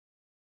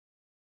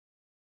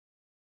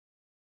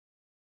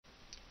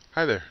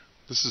Hi there,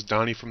 this is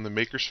Donnie from the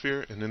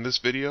Makersphere, and in this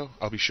video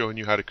I'll be showing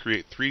you how to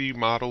create 3D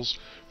models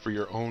for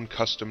your own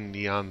custom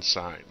neon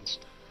signs.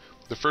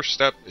 The first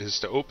step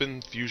is to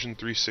open Fusion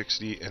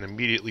 360 and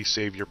immediately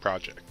save your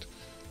project.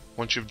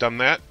 Once you've done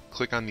that,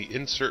 click on the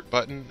Insert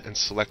button and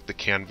select the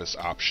Canvas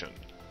option.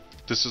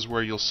 This is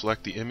where you'll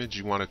select the image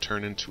you want to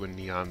turn into a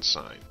neon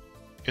sign.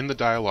 In the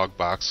dialog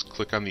box,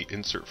 click on the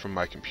Insert from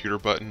my computer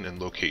button and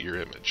locate your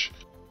image.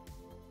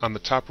 On the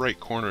top right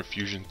corner of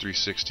Fusion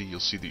 360, you'll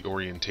see the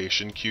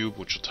orientation cube,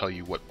 which will tell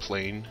you what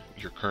plane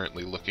you're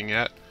currently looking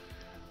at.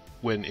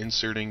 When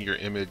inserting your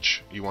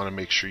image, you want to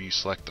make sure you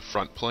select the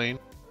front plane.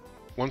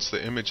 Once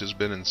the image has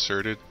been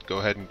inserted, go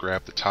ahead and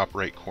grab the top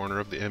right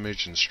corner of the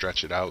image and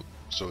stretch it out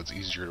so it's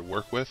easier to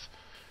work with.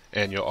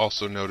 And you'll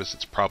also notice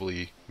it's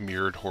probably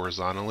mirrored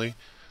horizontally,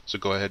 so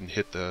go ahead and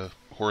hit the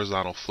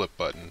horizontal flip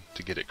button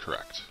to get it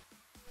correct.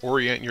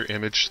 Orient your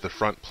image to the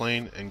front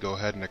plane and go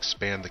ahead and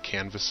expand the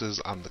canvases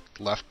on the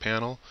left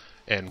panel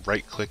and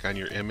right click on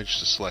your image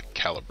to select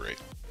Calibrate.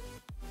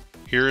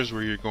 Here is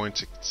where you're going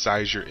to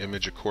size your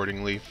image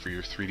accordingly for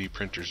your 3D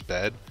printer's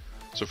bed.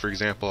 So for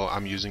example,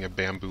 I'm using a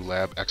Bamboo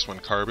Lab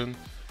X1 Carbon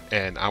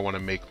and I want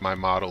to make my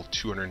model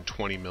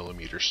 220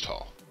 millimeters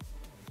tall.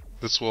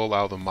 This will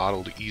allow the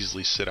model to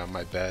easily sit on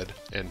my bed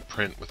and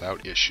print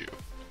without issue.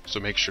 So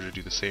make sure to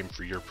do the same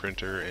for your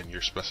printer and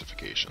your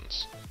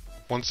specifications.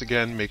 Once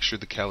again, make sure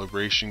the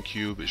calibration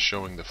cube is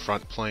showing the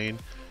front plane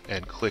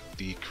and click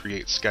the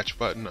Create Sketch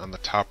button on the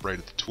top right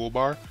of the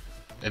toolbar,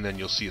 and then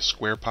you'll see a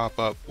square pop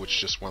up which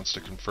just wants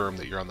to confirm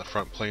that you're on the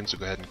front plane, so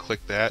go ahead and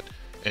click that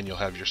and you'll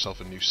have yourself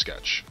a new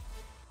sketch.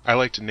 I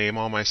like to name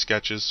all my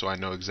sketches so I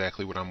know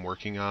exactly what I'm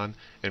working on,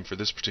 and for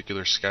this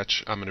particular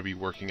sketch I'm going to be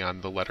working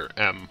on the letter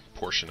M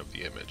portion of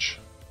the image.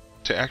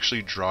 To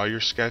actually draw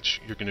your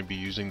sketch, you're going to be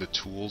using the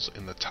tools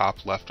in the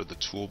top left of the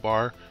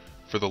toolbar.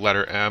 For the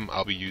letter M,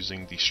 I'll be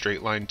using the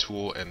straight line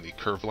tool and the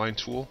curve line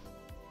tool.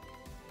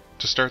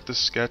 To start this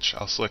sketch,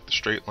 I'll select the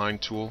straight line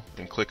tool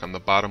and click on the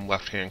bottom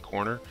left hand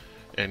corner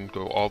and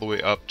go all the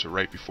way up to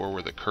right before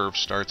where the curve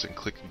starts and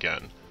click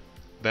again.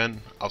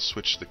 Then I'll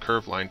switch to the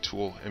curve line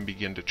tool and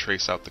begin to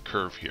trace out the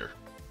curve here.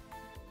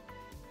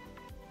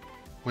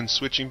 When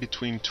switching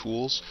between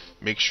tools,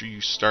 make sure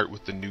you start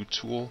with the new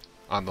tool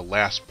on the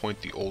last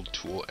point the old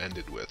tool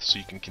ended with so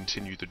you can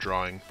continue the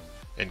drawing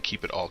and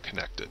keep it all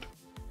connected.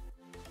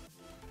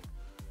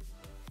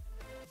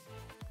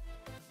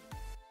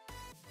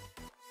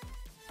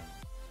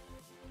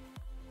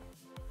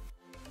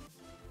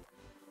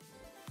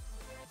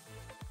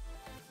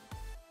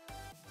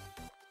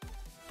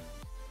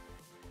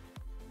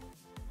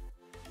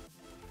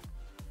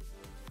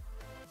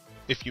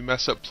 If you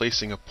mess up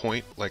placing a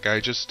point like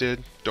I just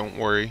did, don't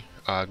worry,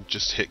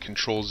 just hit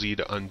Ctrl Z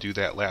to undo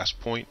that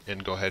last point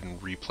and go ahead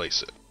and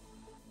replace it.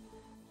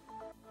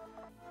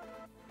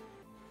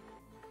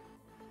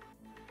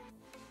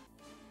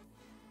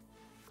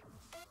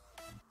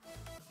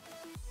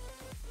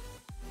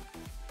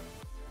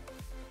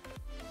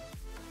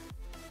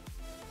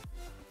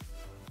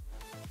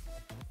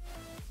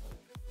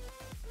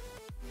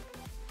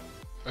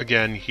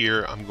 Again,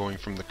 here I'm going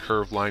from the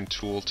curve line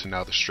tool to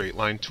now the straight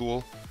line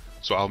tool.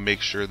 So I'll make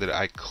sure that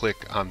I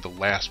click on the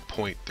last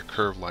point the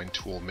curve line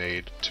tool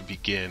made to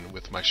begin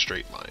with my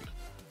straight line.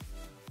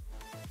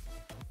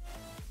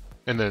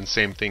 And then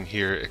same thing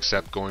here,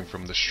 except going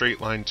from the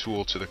straight line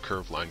tool to the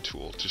curve line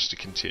tool just to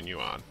continue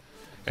on.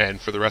 And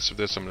for the rest of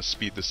this, I'm going to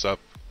speed this up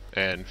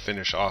and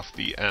finish off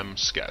the M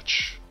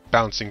sketch,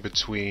 bouncing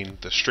between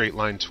the straight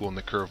line tool and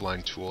the curve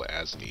line tool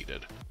as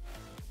needed.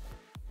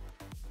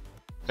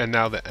 And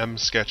now the M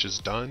sketch is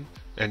done,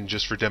 and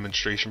just for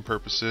demonstration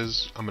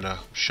purposes, I'm going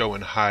to show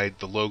and hide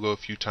the logo a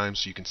few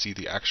times so you can see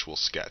the actual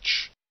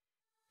sketch.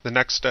 The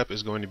next step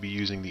is going to be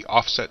using the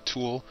Offset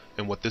tool,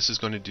 and what this is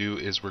going to do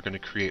is we're going to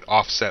create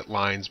offset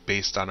lines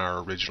based on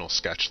our original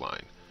sketch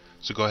line.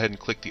 So go ahead and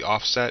click the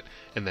offset,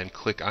 and then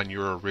click on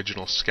your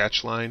original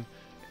sketch line,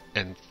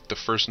 and the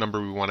first number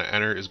we want to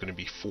enter is going to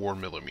be 4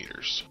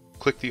 millimeters.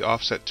 Click the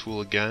Offset tool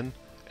again,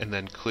 and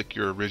then click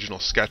your original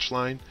sketch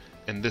line,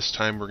 and this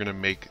time we're going to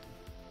make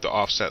the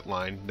offset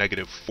line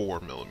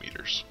 -4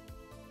 millimeters.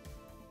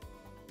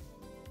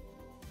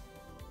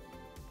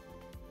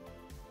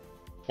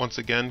 Once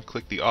again,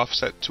 click the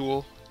Offset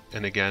tool,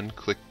 and again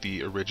click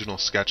the original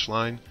sketch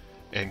line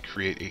and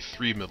create a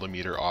 3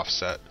 millimeter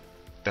offset.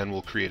 Then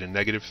we'll create a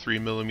 -3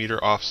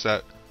 millimeter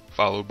offset,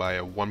 followed by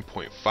a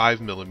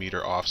 1.5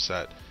 millimeter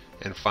offset,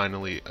 and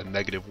finally a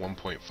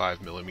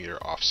 -1.5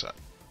 millimeter offset.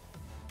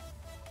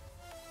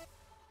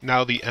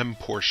 Now the M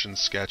portion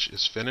sketch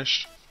is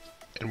finished,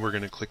 and we're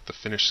going to click the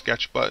Finish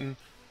Sketch button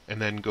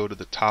and then go to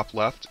the top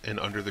left, and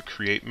under the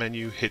Create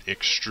menu hit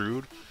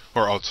Extrude,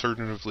 or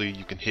alternatively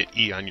you can hit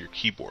E on your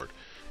keyboard.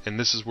 And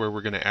this is where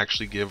we're going to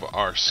actually give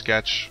our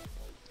sketch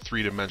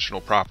three-dimensional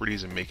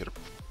properties and make it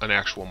an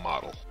actual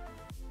model.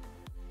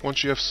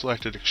 Once you have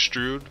selected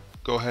Extrude,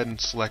 go ahead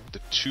and select the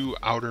two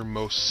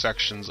outermost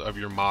sections of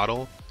your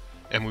model,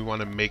 and we want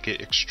to make it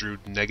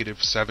extrude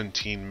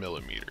 -17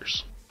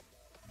 millimeters.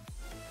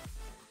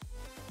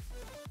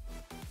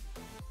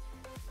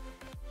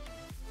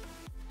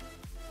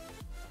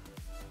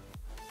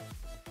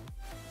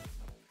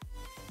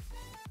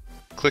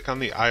 Click on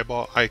the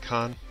eyeball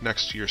icon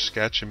next to your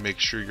sketch and make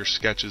sure your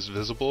sketch is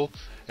visible,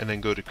 and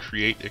then go to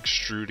Create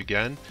Extrude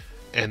again,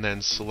 and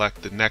then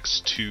select the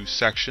next two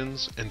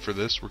sections, and for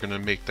this we're going to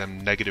make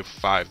them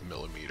 -5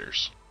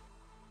 millimeters.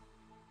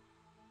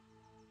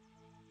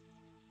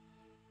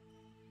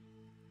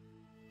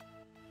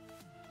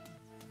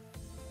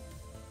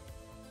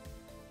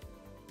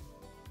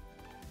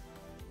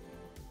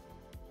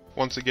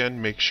 Once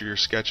again, make sure your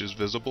sketch is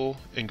visible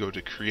and go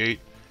to Create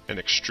and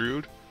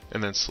Extrude,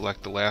 and then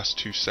select the last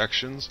two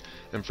sections,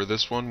 and for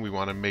this one we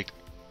want to make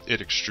it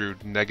extrude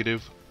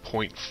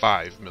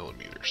 -0.5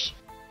 millimeters.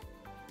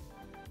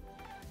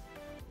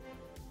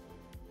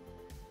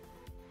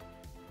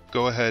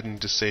 Go ahead and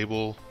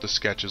disable the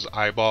sketch's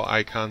eyeball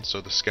icon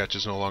so the sketch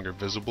is no longer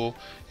visible,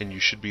 and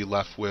you should be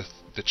left with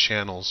the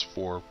channels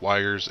for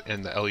wires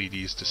and the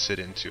LEDs to sit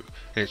into,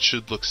 and it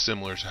should look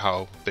similar to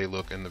how they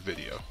look in the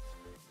video.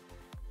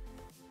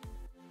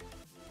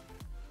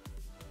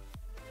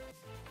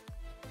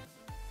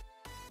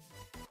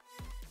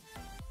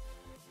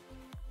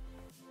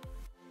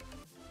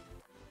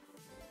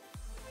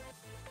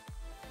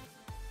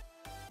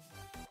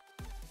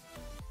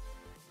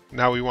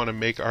 Now we want to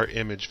make our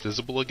image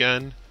visible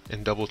again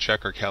and double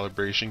check our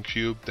calibration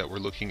cube that we're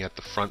looking at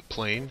the front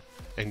plane,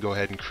 and go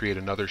ahead and create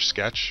another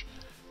sketch.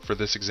 For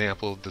this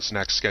example, this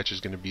next sketch is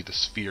going to be the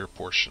sphere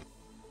portion.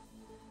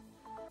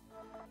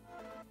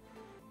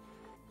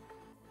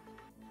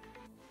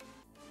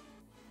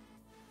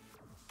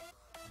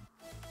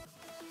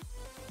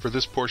 For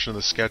this portion of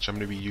the sketch I'm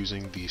going to be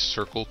using the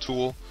circle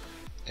tool,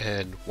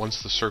 and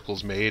once the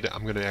circle's made,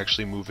 I'm going to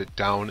actually move it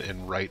down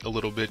and right a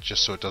little bit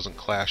just so it doesn't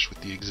clash with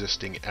the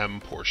existing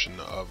M portion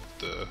of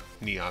the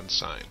neon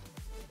sign.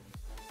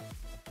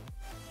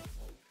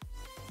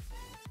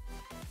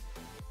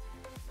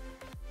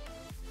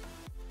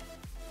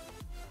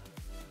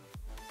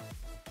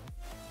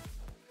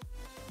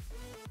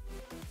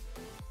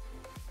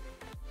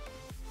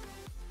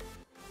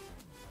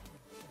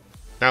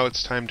 Now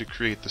it's time to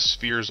create the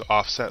sphere's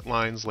offset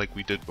lines like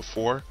we did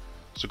before.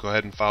 So go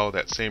ahead and follow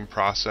that same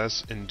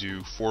process and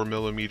do 4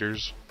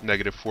 millimeters,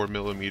 -4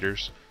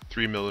 millimeters,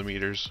 3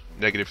 millimeters,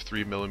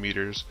 -3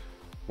 millimeters,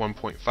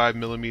 1.5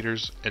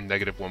 millimeters, and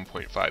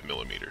 -1.5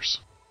 millimeters.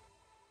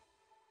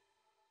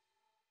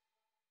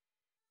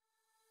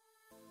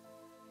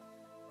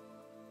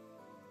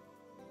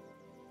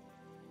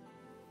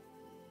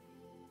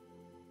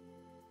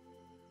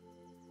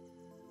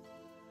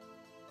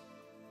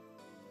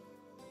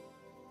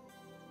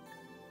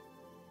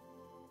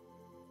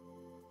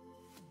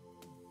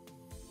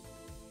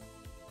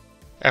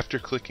 After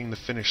clicking the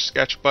Finish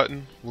Sketch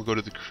button, we'll go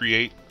to the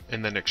Create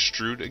and then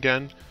Extrude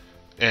again,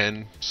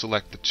 and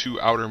select the two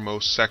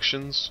outermost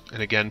sections,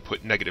 and again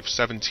put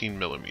 -17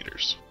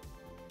 millimeters.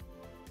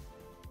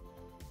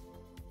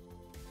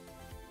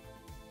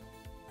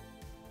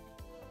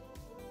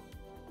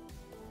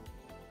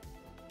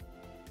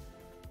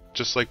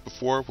 Just like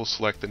before, we'll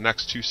select the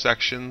next two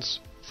sections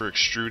for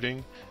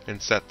extruding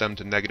and set them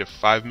to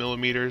 -5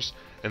 millimeters,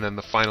 and then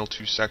the final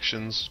two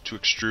sections to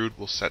extrude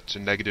will set to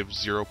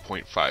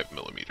 -0.5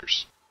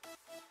 millimeters.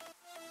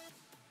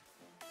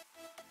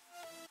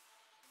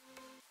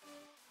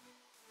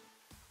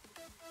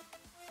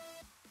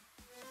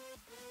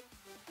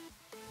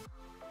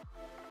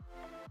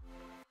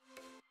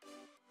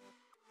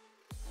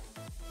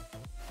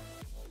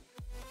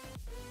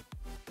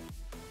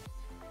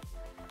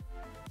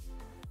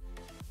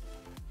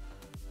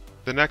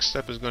 The next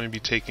step is going to be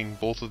taking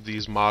both of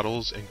these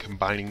models and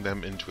combining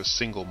them into a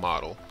single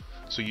model.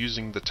 So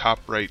using the top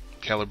right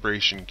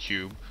calibration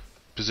cube,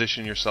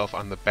 position yourself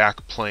on the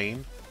back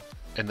plane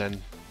and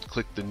then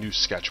click the New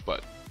Sketch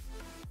button.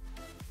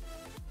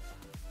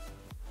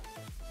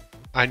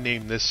 I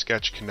named this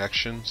sketch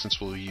Connection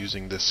since we'll be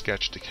using this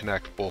sketch to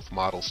connect both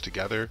models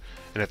together,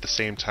 and at the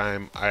same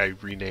time I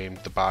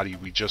renamed the body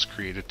we just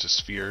created to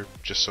Sphere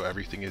just so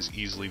everything is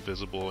easily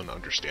visible and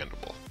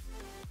understandable.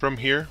 From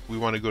here, we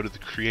want to go to the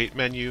Create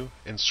menu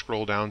and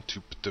scroll down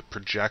to the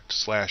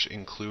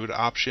Project/Include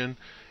option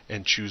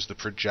and choose the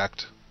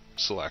Project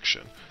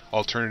selection.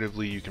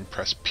 Alternatively, you can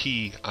press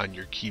P on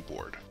your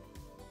keyboard.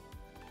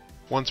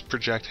 Once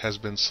Project has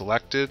been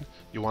selected,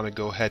 you want to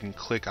go ahead and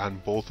click on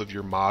both of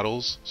your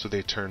models so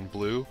they turn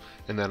blue,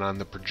 and then on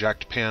the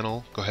Project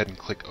panel, go ahead and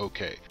click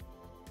OK.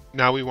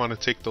 Now we want to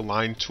take the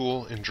line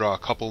tool and draw a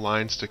couple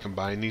lines to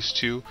combine these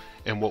two,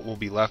 and what we'll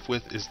be left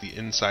with is the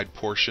inside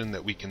portion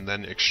that we can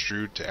then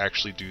extrude to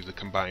actually do the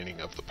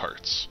combining of the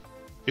parts.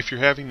 If you're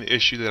having the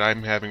issue that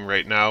I'm having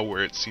right now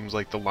where it seems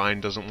like the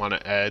line doesn't want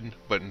to end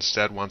but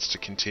instead wants to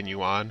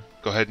continue on,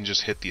 go ahead and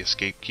just hit the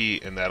escape key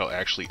and that'll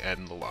actually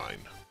end the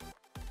line.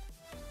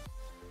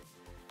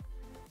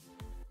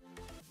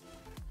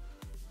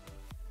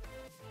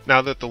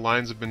 Now that the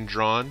lines have been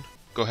drawn,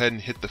 go ahead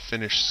and hit the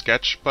Finish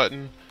Sketch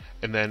button,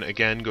 and then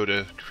again go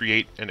to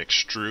Create and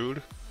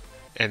Extrude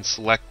and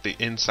select the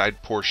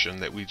inside portion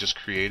that we just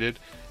created,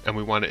 and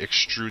we want to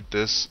extrude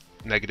this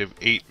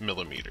 -8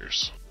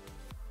 millimeters.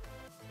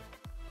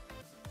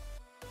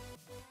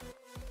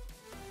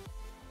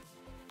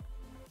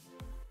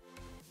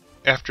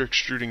 After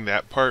extruding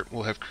that part,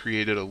 we'll have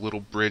created a little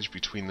bridge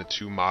between the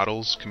two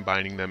models,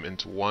 combining them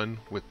into one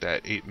with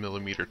that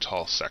 8mm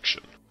tall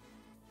section.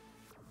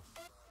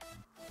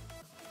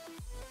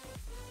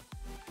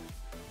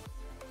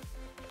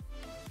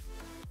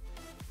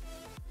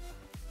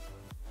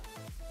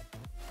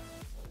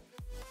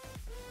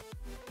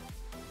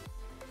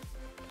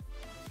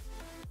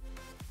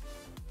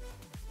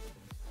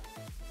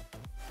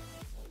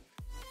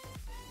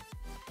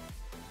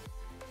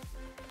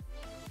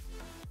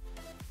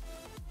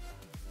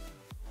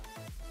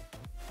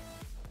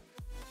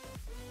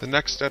 The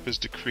next step is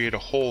to create a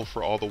hole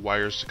for all the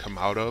wires to come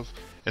out of,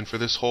 and for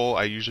this hole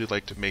I usually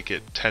like to make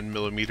it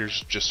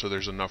 10mm just so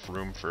there's enough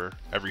room for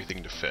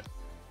everything to fit.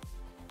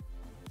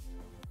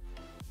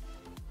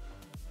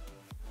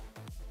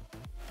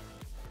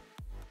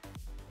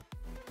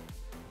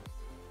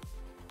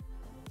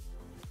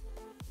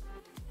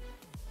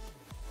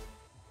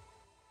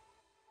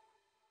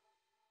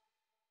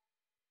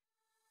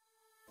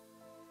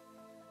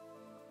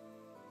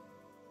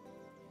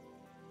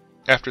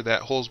 After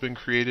that hole's been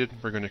created,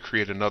 we're going to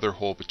create another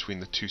hole between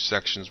the two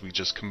sections we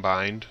just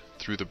combined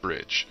through the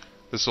bridge.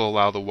 This will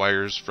allow the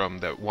wires from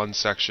that one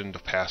section to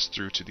pass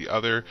through to the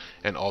other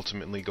and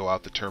ultimately go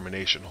out the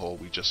termination hole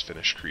we just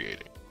finished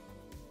creating.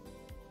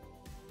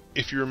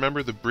 If you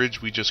remember the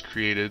bridge we just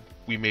created,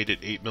 we made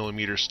it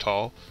 8mm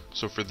tall,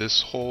 so for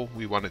this hole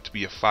we want it to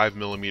be a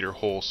 5mm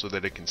hole so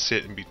that it can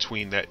sit in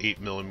between that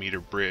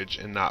 8mm bridge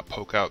and not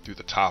poke out through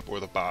the top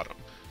or the bottom.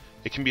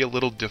 It can be a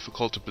little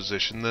difficult to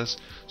position this,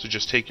 so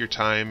just take your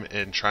time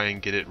and try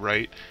and get it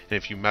right, and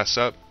if you mess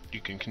up,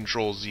 you can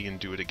Control Z and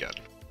do it again.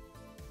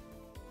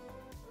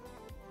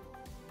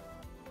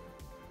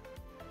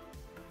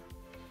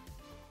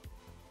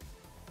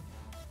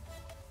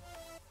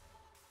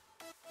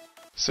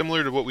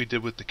 Similar to what we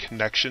did with the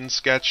connection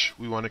sketch,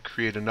 we want to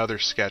create another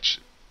sketch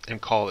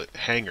and call it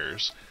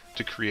hangers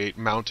to create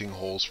mounting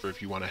holes for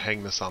if you want to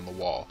hang this on the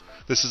wall.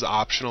 This is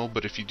optional,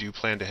 but if you do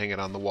plan to hang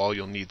it on the wall,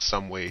 you'll need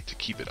some way to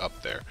keep it up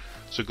there.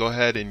 So go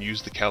ahead and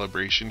use the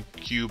calibration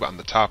cube on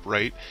the top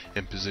right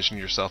and position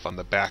yourself on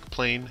the back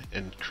plane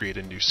and create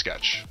a new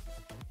sketch.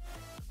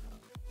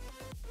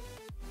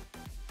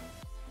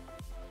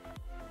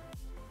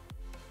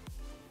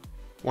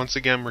 Once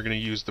again, we're going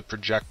to use the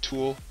project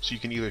tool, so you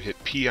can either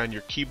hit P on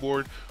your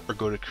keyboard or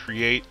go to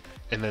create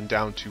and then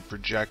down to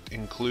project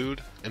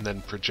include and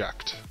then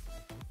project.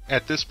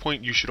 At this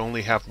point you should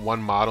only have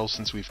one model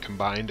since we've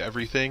combined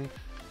everything,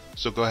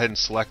 so go ahead and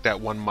select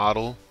that one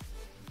model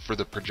for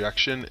the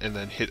projection and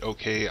then hit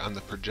OK on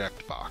the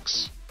project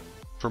box.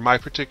 For my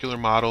particular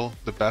model,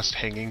 the best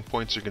hanging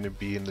points are going to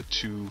be in the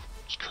two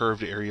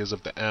curved areas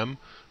of the M,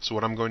 so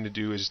what I'm going to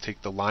do is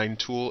take the line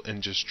tool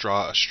and just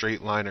draw a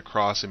straight line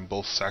across in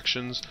both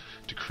sections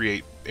to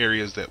create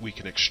areas that we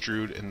can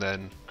extrude and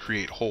then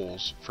create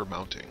holes for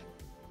mounting.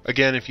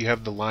 Again, if you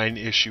have the line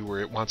issue where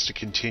it wants to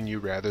continue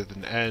rather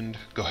than end,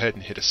 go ahead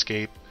and hit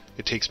escape.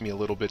 It takes me a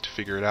little bit to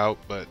figure it out,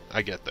 but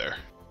I get there.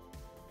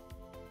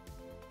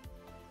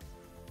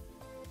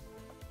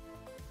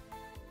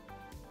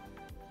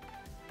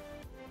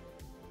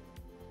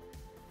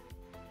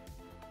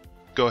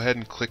 Go ahead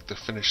and click the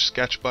Finish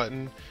Sketch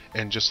button,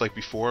 and just like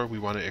before, we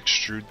want to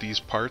extrude these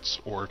parts,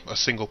 or a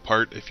single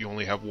part if you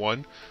only have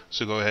one.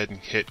 So go ahead and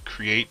hit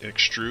Create and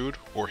Extrude,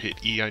 or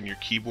hit E on your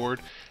keyboard,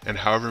 and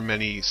however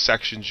many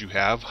sections you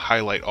have,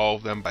 highlight all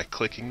of them by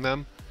clicking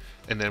them,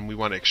 and then we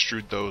want to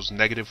extrude those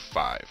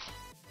 -5.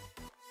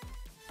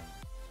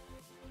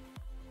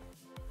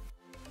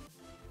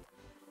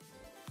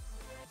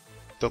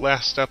 The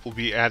last step will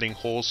be adding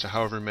holes to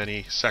however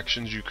many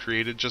sections you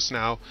created just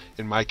now.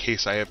 In my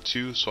case I have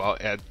 2, so I'll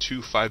add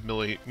 2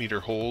 5mm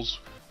holes,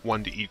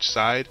 one to each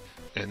side,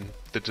 and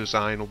the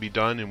design will be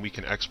done and we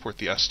can export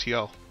the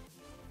STL.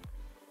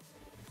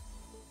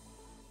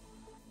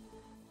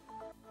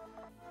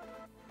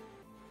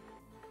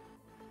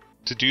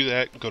 To do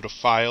that, go to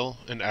File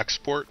and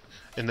Export,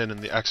 and then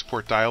in the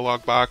Export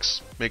dialog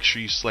box, make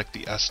sure you select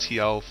the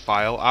STL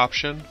file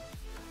option,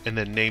 and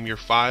then name your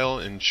file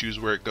and choose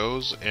where it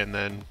goes, and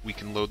then we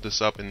can load this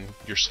up in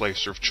your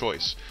slicer of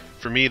choice.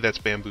 For me, that's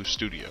Bamboo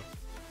Studio.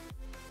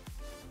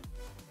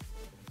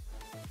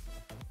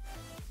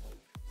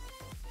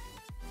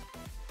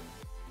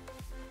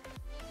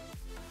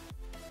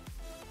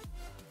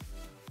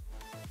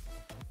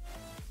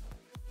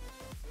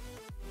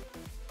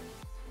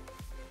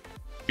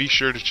 Be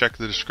sure to check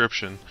the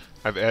description.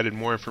 I've added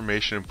more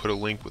information and put a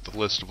link with a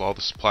list of all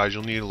the supplies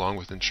you'll need along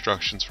with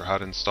instructions for how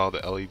to install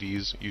the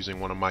LEDs using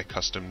one of my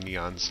custom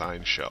neon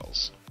sign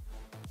shells.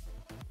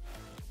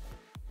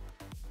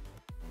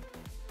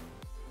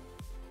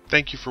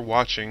 Thank you for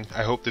watching.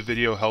 I hope the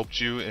video helped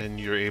you and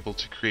you're able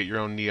to create your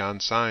own neon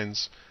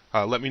signs.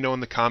 Let me know in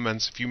the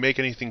comments. If you make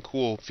anything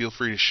cool, feel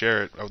free to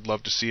share it. I would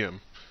love to see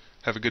them.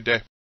 Have a good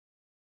day.